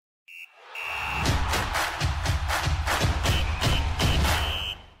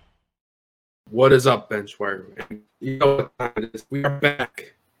What is up, Benchwire? And you know what time it is? We are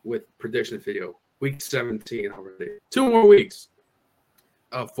back with prediction video. Week 17 already. 2 more weeks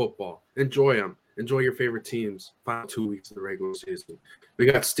of football. Enjoy them. Enjoy your favorite teams. Final 2 weeks of the regular season. We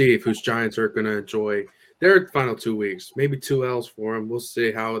got Steve, whose Giants are going to enjoy their final 2 weeks. Maybe 2 L's for them. We'll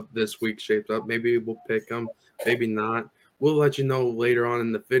see how this week shapes up. Maybe we'll pick them. Maybe not. We'll let you know later on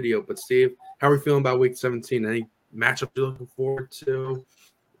in the video. But Steve, how are we feeling about week 17? Any matchup you're looking forward to?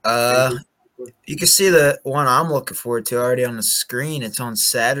 Anything? You can see the one I'm looking forward to already on the screen. It's on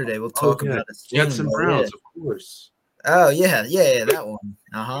Saturday. We'll talk about it soon. Jets and Browns, of course. Oh yeah, that one.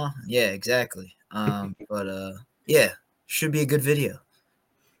 Yeah, exactly. Yeah, should be a good video.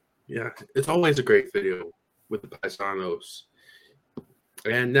 Yeah, it's always a great video with the Paisanos.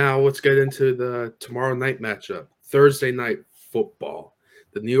 And now let's get into the tomorrow night matchup. Thursday night football.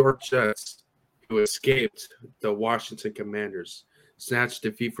 The New York Jets, who escaped the Washington Commanders, snatched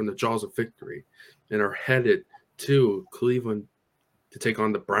defeat from the jaws of victory and are headed to Cleveland to take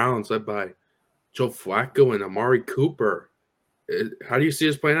on the Browns, led by Joe Flacco and Amari Cooper. How do you see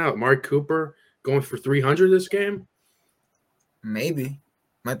this playing out? Amari Cooper going for 300 this game? Maybe.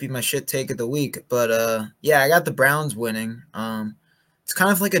 Might be my shit take of the week. But yeah, I got the Browns winning. It's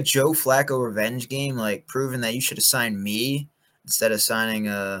kind of like a Joe Flacco revenge game, like proving that you should have signed me instead of signing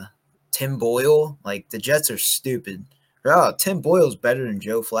Tim Boyle. Like, the Jets are stupid. Oh, Tim Boyle's better than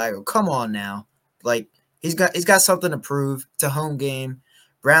Joe Flacco. Come on now. Like, he's got something to prove. It's a home game.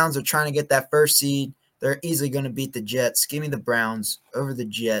 Browns are trying to get that first seed. They're easily going to beat the Jets. Give me the Browns over the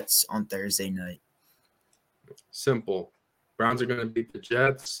Jets on Thursday night. Simple. Browns are going to beat the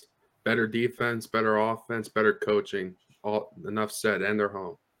Jets. Better defense, better offense, better coaching. All enough said. And they're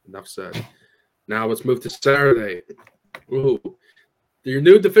home. Enough said. Now let's move to Saturday. Ooh, your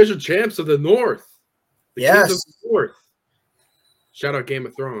new division champs of the North. The Yes. Kings of the North. Shout out Game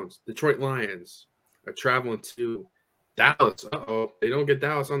of Thrones. Detroit Lions are traveling to Dallas. Uh-oh. They don't get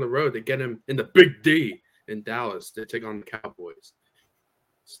Dallas on the road. They get him in the Big D in Dallas to take on the Cowboys.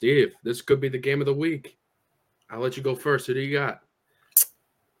 Steve, this could be the game of the week. I'll let you go first. Who do you got?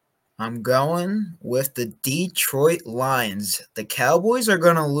 I'm going with the Detroit Lions. The Cowboys are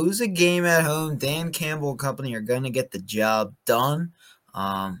going to lose a game at home. Dan Campbell and company are going to get the job done.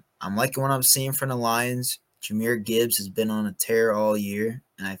 I'm liking what I'm seeing from the Lions. Jahmyr Gibbs has been on a tear all year,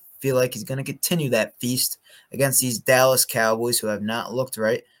 and I feel like he's going to continue that feast against these Dallas Cowboys who have not looked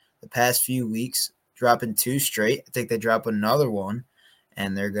right the past few weeks, dropping 2 straight. I think they drop another one,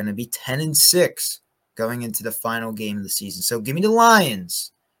 and they're going to be 10-6 going into the final game of the season. So give me the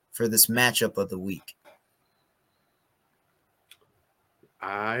Lions for this matchup of the week.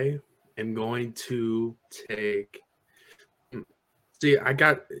 I am going to take. See,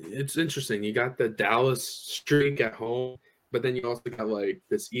 it's interesting. You got the Dallas streak at home, but then you also got like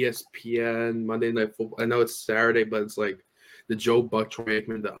this ESPN Monday Night Football. I know it's Saturday, but it's like the Joe Buck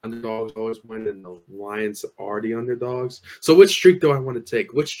Aikman, the underdogs always win, and the Lions are the underdogs. So which streak do I want to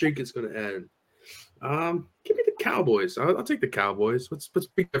take? Which streak is going to end? Give me the Cowboys. I'll take the Cowboys. Let's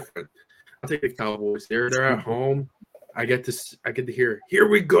be different. I'll take the Cowboys. They're at home. I get to hear "Here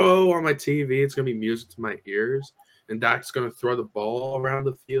we go" on my TV. It's gonna be music to my ears. And Dak's gonna throw the ball around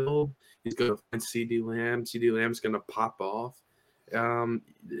the field. He's gonna find CeeDee Lamb. CeeDee Lamb's gonna pop off.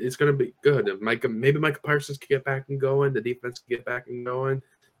 It's gonna be good. Maybe Micah Parsons can get back and going. The defense can get back and going.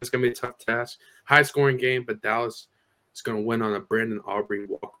 It's gonna be a tough task. High scoring game, but Dallas is gonna win on a Brandon Aubrey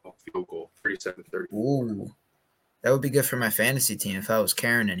walk-off field goal, 37-30. Ooh, that would be good for my fantasy team if I was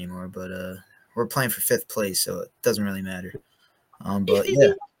caring anymore. But we're playing for 5th place, so it doesn't really matter. But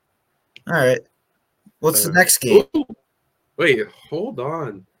yeah. All right. What's the next game? Ooh, wait, hold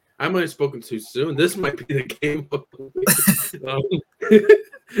on. I might have spoken too soon. This might be the game of the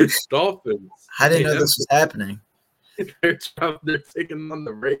week. Dolphins. I didn't know this was happening. They're taking on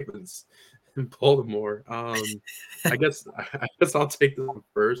the Ravens in Baltimore. I guess I'll take this one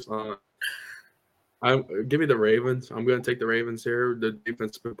first. Give me the Ravens. I'm going to take the Ravens here. The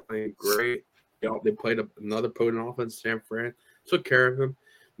defense has been playing great. They played another potent offense. San Fran took care of him.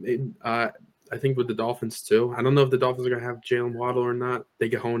 I think with the Dolphins too. I don't know if the Dolphins are going to have Jalen Waddle or not. They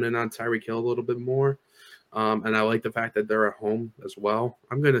can hone in on Tyreek Hill a little bit more. And I like the fact that they're at home as well.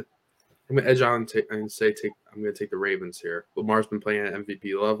 I'm gonna edge on and say I'm gonna take the Ravens here. Lamar's been playing at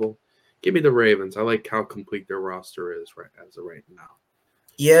MVP level. Give me the Ravens. I like how complete their roster is as of right now.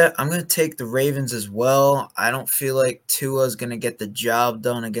 Yeah, I'm going to take the Ravens as well. I don't feel like Tua's going to get the job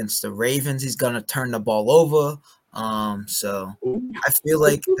done against the Ravens. He's going to turn the ball over. So I feel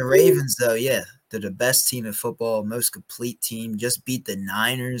like the Ravens, though, yeah, they're the best team in football, most complete team. Just beat the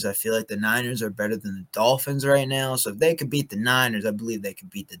Niners. I feel like the Niners are better than the Dolphins right now. So if they could beat the Niners, I believe they could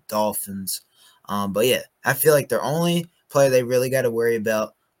beat the Dolphins. But yeah, I feel like the only player they really got to worry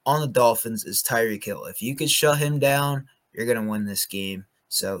about on the Dolphins is Tyreek Hill. If you could shut him down, you're gonna win this game.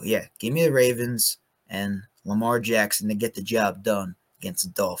 So yeah, give me the Ravens and Lamar Jackson to get the job done against the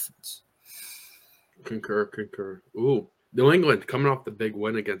Dolphins. Concur. Ooh, New England coming off the big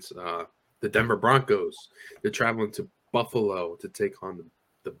win against the Denver Broncos. They're traveling to Buffalo to take on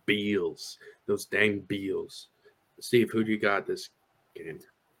the Beals. Those dang Beals. Steve, who do you got this game?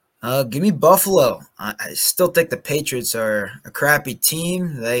 Give me Buffalo. I still think the Patriots are a crappy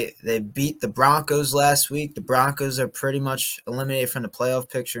team. They beat the Broncos last week. The Broncos are pretty much eliminated from the playoff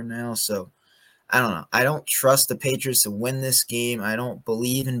picture now. So I don't know. I don't trust the Patriots to win this game. I don't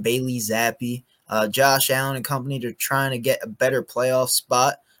believe in Bailey Zappi. Josh Allen and company, they're trying to get a better playoff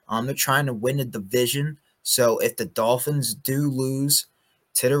spot. They're trying to win a division. So if the Dolphins do lose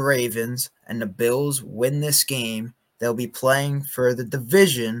to the Ravens and the Bills win this game, they'll be playing for the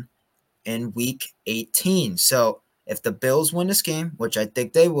division in week 18. So if the Bills win this game, which I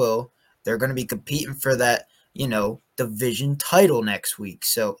think they will, they're going to be competing for that, division title next week.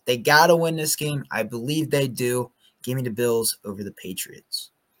 So they got to win this game. I believe they do. Give me the Bills over the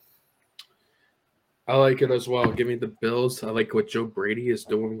Patriots. I like it as well. Give me the Bills. I like what Joe Brady is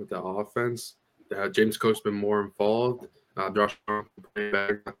doing with the offense. James Cook's been more involved. Josh Allen playing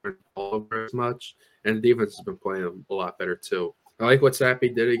better, not turning the ball over as much, and the defense has been playing a lot better too. I like what Sappy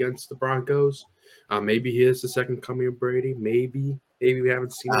did against the Broncos. Maybe he is the second coming of Brady. Maybe we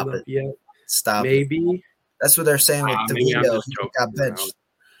haven't seen Stop enough it. yet. Stop Maybe. it. That's what they're saying with Maybe I'm DeVito. just He joking got benched.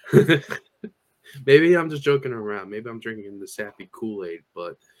 around. Maybe I'm just joking around. Maybe I'm drinking the Sappy Kool-Aid,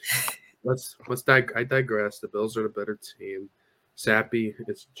 but I digress. The Bills are the better team. Sappy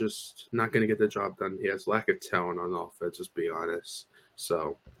is just not going to get the job done. He has lack of talent on offense, just be honest.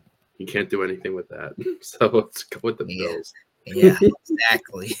 So he can't do anything with that. So let's go with the Bills. Yeah,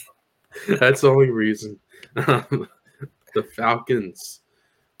 exactly. That's the only reason. The Falcons,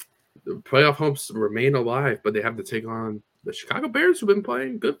 the playoff hopes remain alive, but they have to take on the Chicago Bears, who've been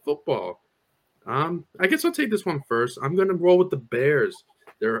playing good football. I guess I'll take this one first. I'm going to roll with the Bears.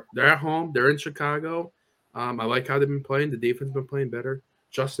 They're at home. They're in Chicago. I like how they've been playing. The defense has been playing better.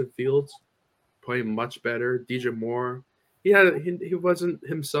 Justin Fields playing much better. DJ Moore, he wasn't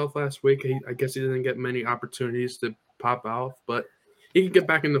himself last week. I guess he didn't get many opportunities to pop off, but he can get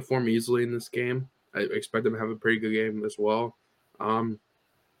back into form easily in this game. I expect him to have a pretty good game as well.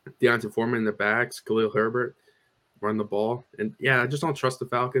 Deontay Foreman in the backs, Khalil Herbert run the ball, and yeah, I just don't trust the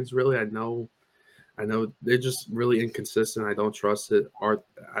Falcons. Really, I know they're just really inconsistent. I don't trust it.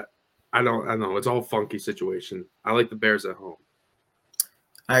 I don't know. It's all a funky situation. I like the Bears at home.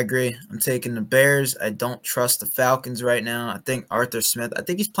 I agree. I'm taking the Bears. I don't trust the Falcons right now. I think Arthur Smith, I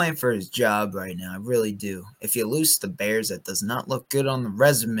think he's playing for his job right now. I really do. If you lose to the Bears, that does not look good on the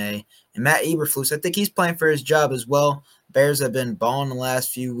resume. And Matt Eberflus, I think he's playing for his job as well. Bears have been balling the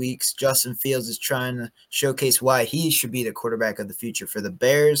last few weeks. Justin Fields is trying to showcase why he should be the quarterback of the future for the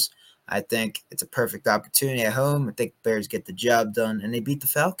Bears. I think it's a perfect opportunity at home. I think the Bears get the job done, and they beat the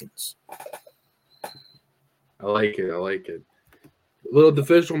Falcons. I like it. A little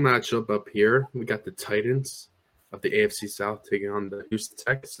divisional matchup up here. We got the Titans of the AFC South taking on the Houston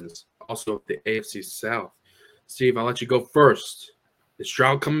Texans, also of the AFC South. Steve, I'll let you go first. Is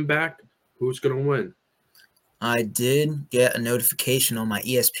Stroud coming back? Who's going to win? I did get a notification on my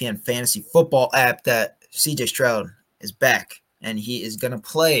ESPN Fantasy Football app that CJ Stroud is back, and he is going to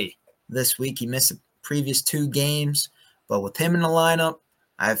play this week. He missed the previous 2 games, but with him in the lineup,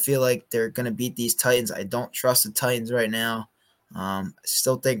 I feel like they're going to beat these Titans. I don't trust the Titans right now. I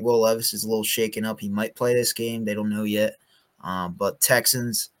still think Will Levis is a little shaken up. He might play this game. They don't know yet. But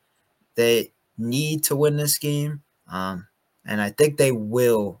Texans, they need to win this game, and I think they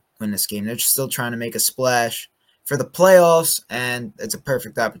will win this game. They're still trying to make a splash for the playoffs, and it's a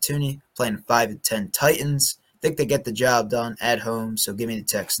perfect opportunity. Playing 5-10 Titans. I think they get the job done at home, so give me the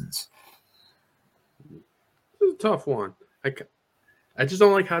Texans. It's a tough one. I just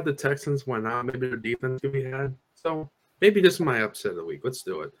don't like how the Texans went out. Maybe their defense could be had. So maybe this is my upset of the week. Let's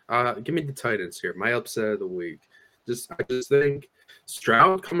do it. Give me the Titans here. My upset of the week. I just think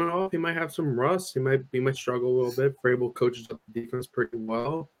Stroud coming off, he might have some rust. He might struggle a little bit. Vrabel coaches up the defense pretty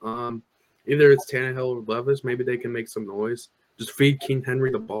well. Either it's Tannehill or Levis. Maybe they can make some noise. Just feed King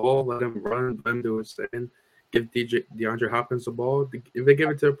Henry the ball. Let him run. Let him do his thing. Give DeAndre Hopkins the ball. If they give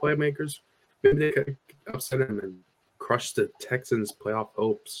it to their playmakers, maybe they could upset him and crush the Texans' playoff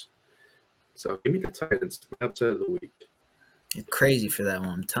hopes. So give me the Titans. My upset of the week. You're crazy for that one.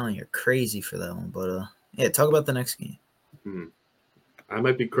 I'm telling you, you're crazy for that one. But yeah, talk about the next game. I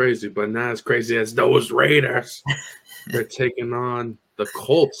might be crazy, but not as crazy as those Raiders. They're taking on the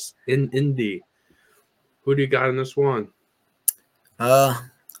Colts in Indy. Who do you got in this one? I'm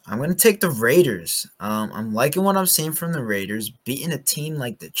gonna take the Raiders. I'm liking what I'm seeing from the Raiders, beating a team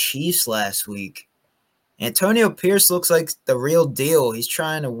like the Chiefs last week. Antonio Pierce looks like the real deal. He's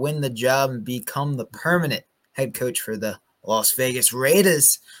trying to win the job and become the permanent head coach for the Las Vegas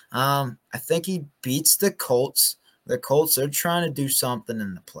Raiders. I think he beats the Colts. The Colts are trying to do something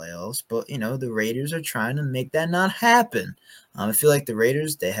in the playoffs, but the Raiders are trying to make that not happen. I feel like the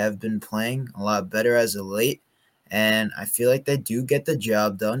Raiders, they have been playing a lot better as of late, and I feel like they do get the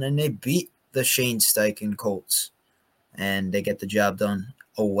job done, and they beat the Shane Steichen Colts, and they get the job done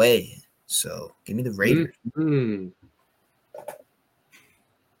away. So give me the Raiders. Mm-hmm.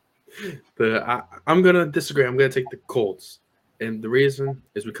 I'm gonna disagree. I'm gonna take the Colts, and the reason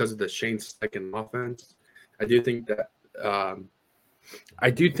is because of the Shane Steichen offense. I do think that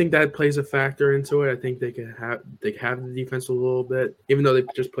plays a factor into it. I think they have the defense a little bit, even though they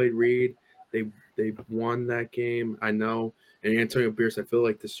just played Reed. They won that game. I know, and Antonio Pierce, I feel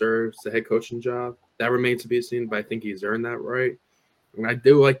like deserves the head coaching job. That remains to be seen, but I think he's earned that right. And I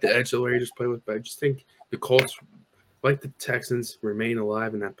do like the edge the way he just played with, but I just think the Colts, like the Texans, remain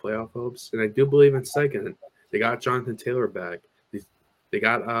alive in that playoff hopes. And I do believe in Steichen. They got Jonathan Taylor back. They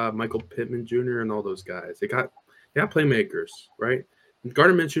got Michael Pittman Jr. and all those guys. They got playmakers, right?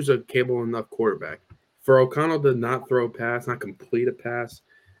 Gardner Minshew's a capable enough quarterback. For O'Connell to not throw a pass, not complete a pass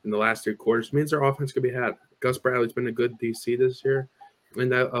in the last 3 quarters, means their offense could be had. Gus Bradley's been a good DC this year,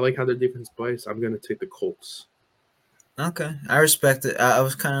 and I like how their defense plays. I'm going to take the Colts. Okay, I respect it. I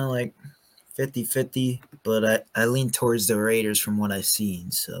was kind of like 50-50, but I lean towards the Raiders from what I've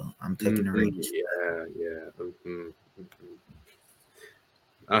seen, so I'm picking the Raiders. Yeah.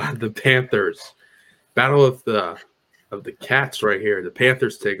 The Panthers. Battle of the cats right here. The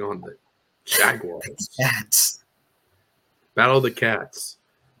Panthers take on the Jaguars. The Cats. Battle of the Cats.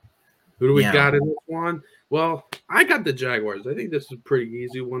 Who do we got in this one? Well, I got the Jaguars. I think this is a pretty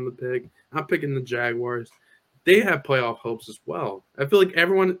easy one to pick. I'm picking the Jaguars. They have playoff hopes as well. I feel like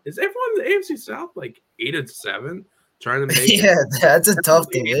everyone in the AFC South like 8-7, trying to make yeah, that's a tough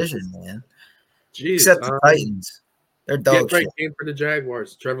division, man. Jeez, except the Titans. They're dog shit. Game for the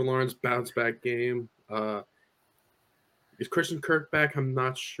Jaguars. Trevor Lawrence bounce back game. Is Christian Kirk back? I'm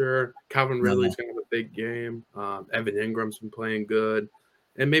not sure. Calvin Ridley's going to have a big game. Evan Ingram's been playing good.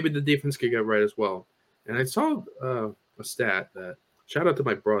 And maybe the defense could get right as well. And I saw a stat that, shout out to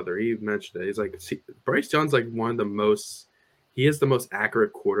my brother. He mentioned it. He's like, Bryce Young's like he is the most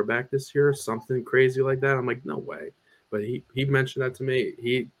accurate quarterback this year, something crazy like that. I'm like, no way. But he mentioned that to me.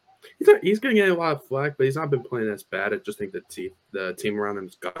 He's going to get a lot of flack, but he's not been playing as bad. I just think the team around him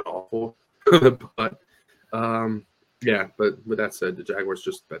has got awful. But yeah, but with that said, the Jaguars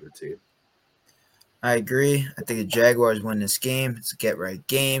just a better team. I agree. I think the Jaguars win this game. It's a get-right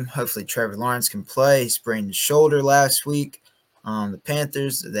game. Hopefully Trevor Lawrence can play. He sprained his shoulder last week. The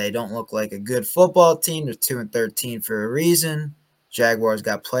Panthers, they don't look like a good football team. They're 2-13 for a reason. Jaguars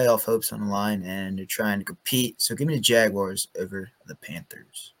got playoff hopes on the line, and they're trying to compete. So give me the Jaguars over the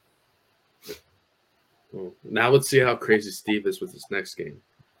Panthers. Well, now let's see how crazy Steve is with this next game.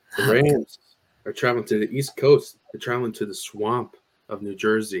 The Rams are traveling to the East Coast. They're traveling to the swamp of New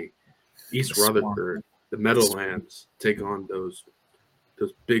Jersey. East Rutherford, the Meadowlands, take on those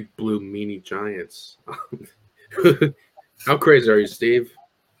big blue meanie Giants. How crazy are you, Steve?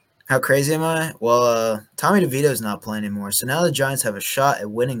 How crazy am I? Well, Tommy DeVito's not playing anymore, so now the Giants have a shot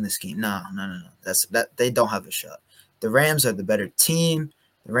at winning this game. No. They don't have a shot. The Rams are the better team.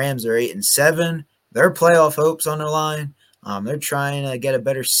 The Rams are 8-7. Their playoff hopes on the line. They're trying to get a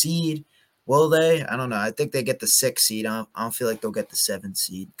better seed. Will they? I don't know. I think they get the 6th seed. I don't feel like they'll get the 7th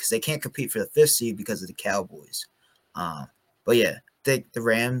seed because they can't compete for the 5th seed because of the Cowboys. But yeah, I think the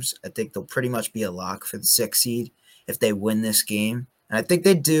Rams, I think they'll pretty much be a lock for the 6th seed if they win this game. And I think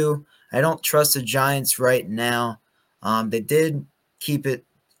they do. I don't trust the Giants right now. They did keep it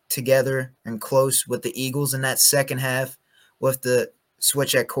together and close with the Eagles in that second half with the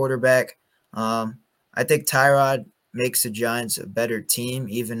switch at quarterback. I think Tyrod makes the Giants a better team,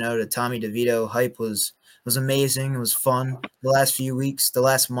 even though the Tommy DeVito hype was amazing. It was fun the last few weeks, the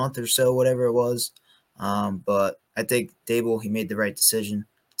last month or so, whatever it was. But I think Dable, he made the right decision.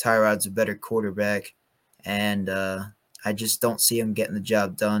 Tyrod's a better quarterback, and I just don't see him getting the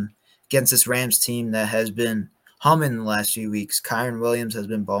job done against this Rams team that has been humming the last few weeks. Kyron Williams has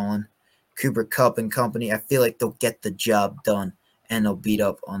been balling. Cooper Kupp and company, I feel like they'll get the job done, and they'll beat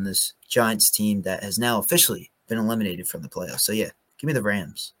up on this Giants team that has now officially been eliminated from the playoffs. So, yeah, give me the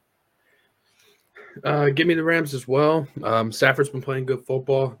Rams. Give me the Rams as well. Stafford's been playing good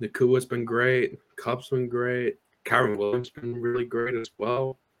football. Nakua's been great. Kupp's been great. Kyron Williams been really great as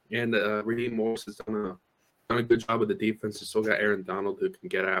well. And Raheem Morris has done done a good job with the defense. They still got Aaron Donald who can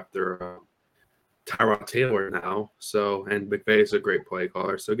get after Tyrod Taylor now. So, and McVay is a great play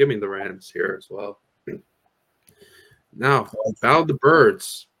caller. So give me the Rams here as well. Now, Battle of the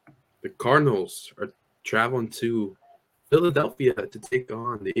Birds. The Cardinals are traveling to Philadelphia to take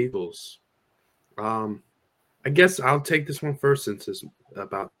on the Eagles. I guess I'll take this one first since it's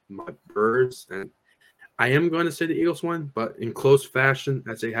about my Birds. And I am going to say the Eagles win, but in close fashion,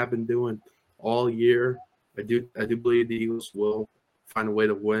 as they have been doing all year. I do believe the Eagles will find a way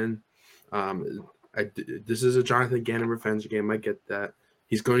to win. This is a Jonathan Gannon revenge game. I get that.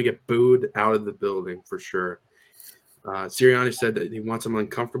 He's going to get booed out of the building for sure. Sirianni said that he wants him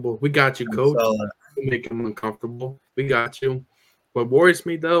uncomfortable. We got you, coach. We'll make him uncomfortable. We got you. What worries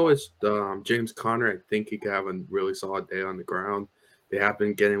me, though, is James Conner. I think he could have a really solid day on the ground. They have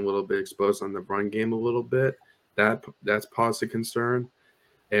been getting a little bit exposed on the run game a little bit. That's positive concern.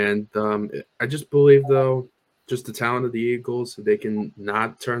 And I just believe, though, just the talent of the Eagles, they can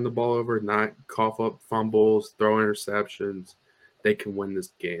not turn the ball over, not cough up fumbles, throw interceptions. They can win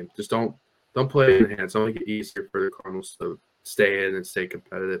this game. Just don't play it in the hands. Don't make it easier for the Cardinals to stay in and stay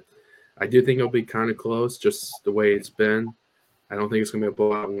competitive. I do think it'll be kind of close, just the way it's been. I don't think it's going to be a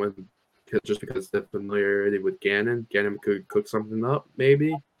blowout win just because of the familiarity with Gannon. Gannon could cook something up,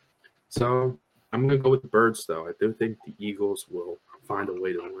 maybe. So I'm going to go with the Birds, though. I do think the Eagles will find a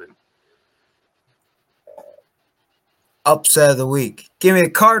way to win. Upset of the week. Give me the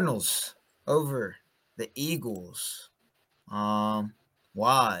Cardinals over the Eagles.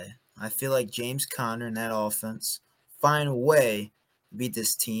 Why? I feel like James Conner and that offense find a way to beat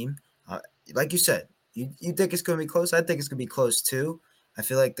this team. Like you said, you think it's going to be close? I think it's going to be close too. I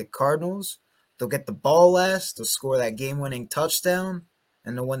feel like the Cardinals, they'll get the ball last, they'll score that game-winning touchdown,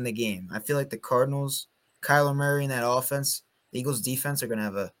 and they'll win the game. I feel like the Cardinals, Kyler Murray and that offense, the Eagles' defense are going to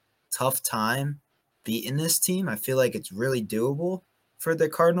have a tough time beating this team. I feel like it's really doable for the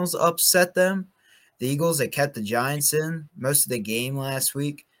Cardinals to upset them. The Eagles, they kept the Giants in most of the game last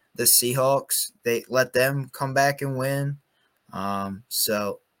week. The Seahawks, they let them come back and win.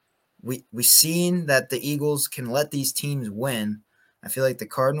 So we've seen that the Eagles can let these teams win. I feel like the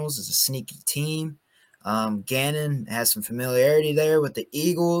Cardinals is a sneaky team. Gannon has some familiarity there with the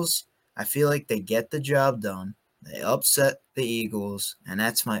Eagles. I feel like they get the job done. They upset the Eagles, and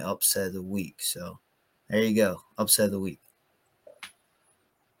that's my upset of the week. So there you go, upset of the week.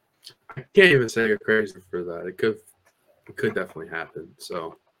 I can't even say you're crazy for that. It could definitely happen.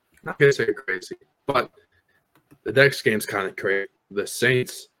 So not gonna say you're crazy, but the next game's kind of crazy. The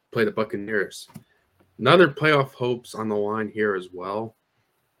Saints play the Buccaneers. Another playoff hopes on the line here as well.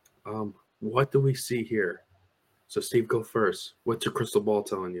 What do we see here? So Steve, go first. What's your crystal ball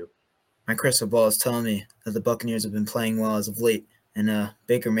telling you? My crystal ball is telling me that the Buccaneers have been playing well as of late, and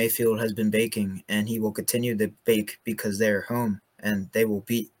Baker Mayfield has been baking, and he will continue to bake because they're home, and they will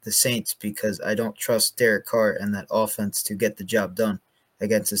beat the Saints because I don't trust Derek Carr and that offense to get the job done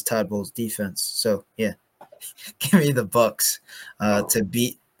against this Todd Bowles defense. So, yeah, give me the Bucs to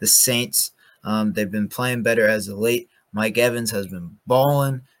beat the Saints. They've been playing better as of late. Mike Evans has been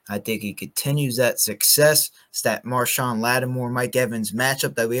balling. I think he continues that success. It's that Marshawn Lattimore, Mike Evans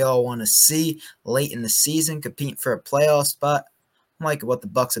matchup that we all want to see late in the season, competing for a playoff spot. I'm liking what the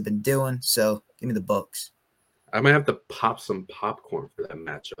Bucs have been doing, so give me the Bucs. I might have to pop some popcorn for that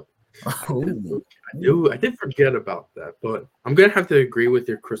matchup. I did forget about that, but I'm gonna have to agree with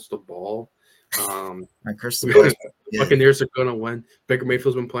your crystal ball. My crystal ball. Buccaneers are gonna win. Baker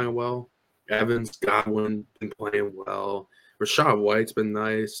Mayfield's been playing well. Evans, Godwin been playing well. Rashad White's been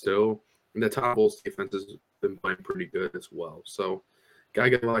nice still. And the Todd Bowles defense has been playing pretty good as well. So gotta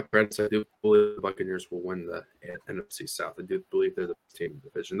get a lot of credit. I do believe the Buccaneers will win the NFC South. I do believe they're the team in the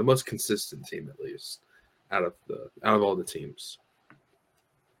division, the most consistent team at least out of all the teams.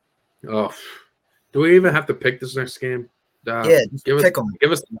 Oh, do we even have to pick this next game? Pick them.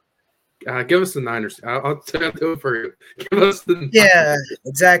 Give us the Niners. I'll do it for you. Give us the Niners. Yeah,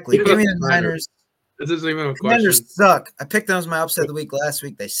 exactly. Give me the Niners. This isn't even a question. Niners suck. I picked them as my upset of the week last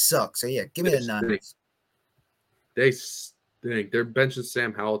week. They suck. So, yeah, give me the Niners. They stink. They're benching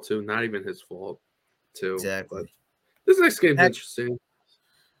Sam Howell, too. Not even his fault, too. Exactly. But this next game's interesting,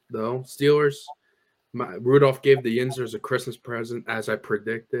 though. Steelers. Rudolph gave the Yinzers a Christmas present, as I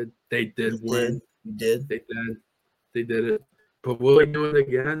predicted. They did win. You did. They did it. But will they do it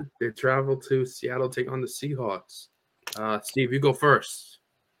again? They travel to Seattle, take on the Seahawks. Steve, you go first.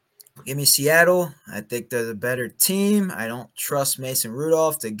 Give me Seattle. I think they're the better team. I don't trust Mason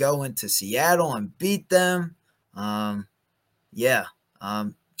Rudolph to go into Seattle and beat them. Geno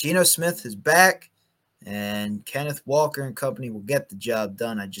Smith is back. and Kenneth Walker and company will get the job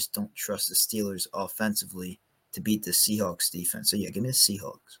done. I just don't trust the Steelers offensively to beat the Seahawks defense. So, yeah, give me the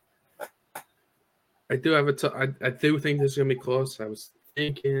Seahawks. I do have I do think this is gonna be close. I was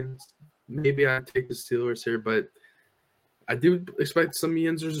thinking maybe I'd take the Steelers here, but I do expect some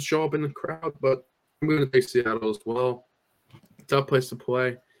Yinzers to show up in the crowd. But I'm gonna take Seattle as well. Tough place to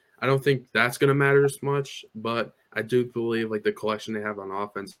play. I don't think that's gonna matter as much, but I do believe like the collection they have on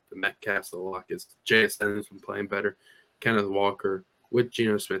offense, the Metcalfs, the Lockett's, JSN has been playing better. Kenneth Walker with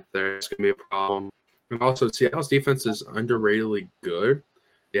Geno Smith there, it's gonna be a problem. And also, Seattle's defense is underratedly good.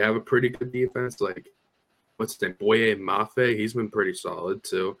 They have a pretty good defense. Like what's his name, Boye Mafe, he's been pretty solid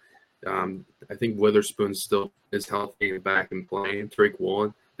too. I think Witherspoon still is healthy and back and playing. Drake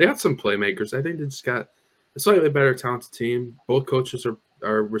Woolen, they got some playmakers. I think they just got a slightly better talented team. Both coaches are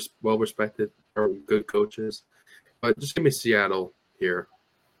well respected, are good coaches. But just give me Seattle here.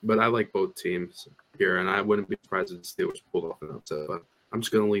 But I like both teams here, and I wouldn't be surprised if the Steelers pulled off an upset. But I'm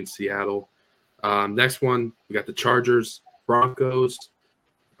just going to lean Seattle. Next one, we got the Chargers, Broncos.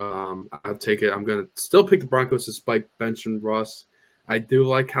 I'll take it. I'm going to still pick the Broncos despite benching Russ. I do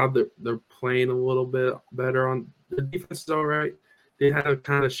like how they're playing a little bit better on the defense is all right. They had a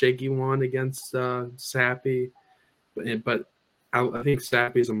kind of shaky one against Sappy, but I think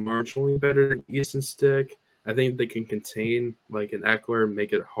Sappy is marginally better than Easton Stick. I think they can contain like an Eckler and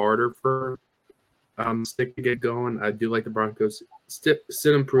make it harder for Stick to get going. I do like the Broncos.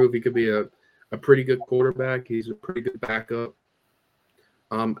 Still improve. He could be a pretty good quarterback. He's a pretty good backup.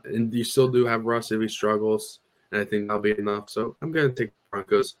 And you still do have Russ if he struggles, and I think that'll be enough. So I'm going to take the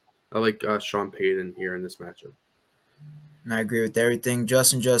Broncos. I like Sean Payton here in this matchup. And I agree with everything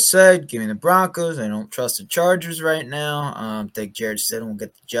Justin just said. Give me the Broncos. I don't trust the Chargers right now. I think Jarrett Stidham will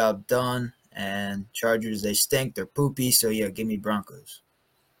get the job done. And Chargers, they stink. They're poopy. So, yeah, give me Broncos.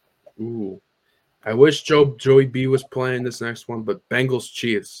 Ooh. I wish Joey B was playing this next one, but Bengals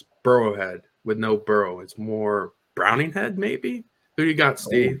Chiefs, Burrowhead with no Burrow. It's more Browning head, maybe? Who you got,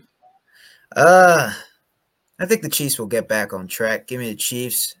 Steve? I think the Chiefs will get back on track. Give me the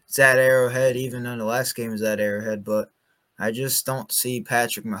Chiefs. It's at Arrowhead, even though the last game was at Arrowhead, but I just don't see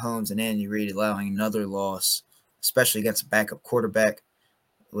Patrick Mahomes and Andy Reid allowing another loss, especially against a backup quarterback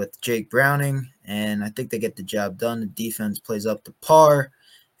with Jake Browning, and I think they get the job done. The defense plays up to par,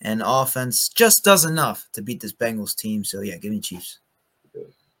 and offense just does enough to beat this Bengals team. So, yeah, give me Chiefs.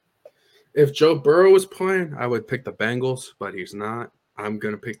 If Joe Burrow was playing, I would pick the Bengals, but he's not. I'm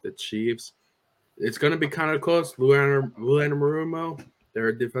going to pick the Chiefs. It's going to be kind of close. Lou Anarumo,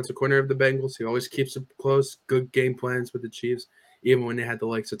 their defensive coordinator of the Bengals, he always keeps it close. Good game plans with the Chiefs. Even when they had the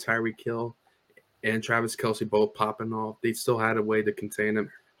likes of Tyreek Hill and Travis Kelce both popping off, they still had a way to contain them,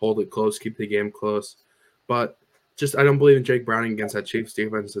 hold it close, keep the game close. But just I don't believe in Jake Browning against that Chiefs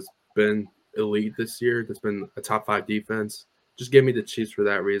defense that's been elite this year. That's been a top 5 defense. Just give me the Chiefs for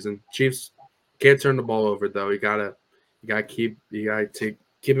that reason. Chiefs can't turn the ball over though. You gotta keep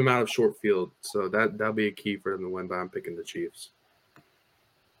him out of short field. So that'll be a key for them to win. But I'm picking the Chiefs.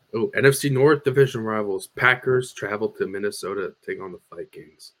 Oh, NFC North division rivals. Packers travel to Minnesota to take on the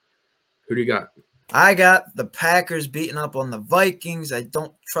Vikings. Who do you got? I got the Packers beating up on the Vikings. I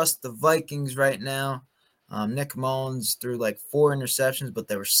don't trust the Vikings right now. Nick Mullins threw like 4 interceptions, but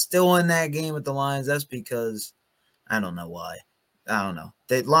they were still in that game with the Lions. That's because I don't know why. I don't know.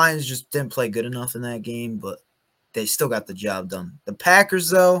 The Lions just didn't play good enough in that game, but they still got the job done. The Packers,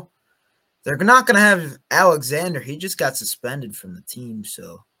 though, they're not going to have Alexander. He just got suspended from the team,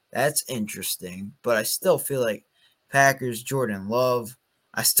 so that's interesting. But I still feel like Packers, Jordan Love.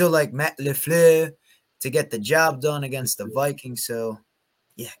 I still like Matt LaFleur to get the job done against the Vikings. So,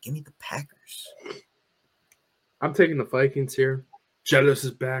 yeah, give me the Packers. I'm taking the Vikings here. Jettis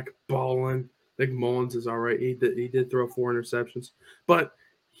is back, balling. I think Mullins is all right. He did throw 4 interceptions, but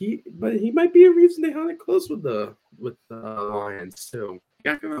he might be a reason they held it close with the Lions too. You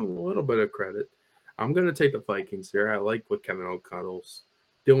got to give him a little bit of credit. I'm gonna take the Vikings here. I like what Kevin O'Connell's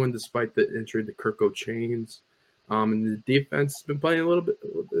doing despite the injury to Kirko Chains. And the defense has been playing a little bit.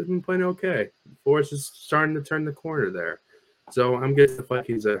 It's been playing okay. Forrest is starting to turn the corner there, so I'm getting the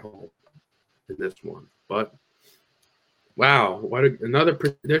Vikings at home in this one. But wow, another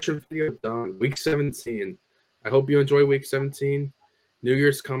prediction video done. Week 17. I hope you enjoy week 17. New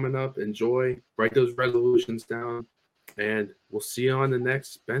Year's coming up. Enjoy. Write those resolutions down. And we'll see you on the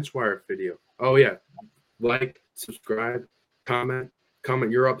next Benchwire video. Oh, yeah. Like, subscribe, comment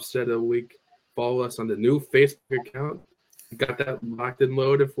your upset of the week. Follow us on the new Facebook account. Got that locked and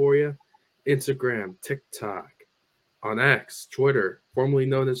loaded for you. Instagram, TikTok, on X, Twitter, formerly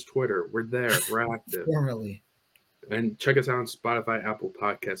known as Twitter. We're there. We're active. Formerly. And check us out on Spotify, Apple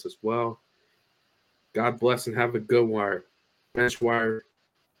Podcasts as well. God bless and have a good wire. Bench wire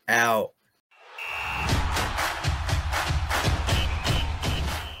Out.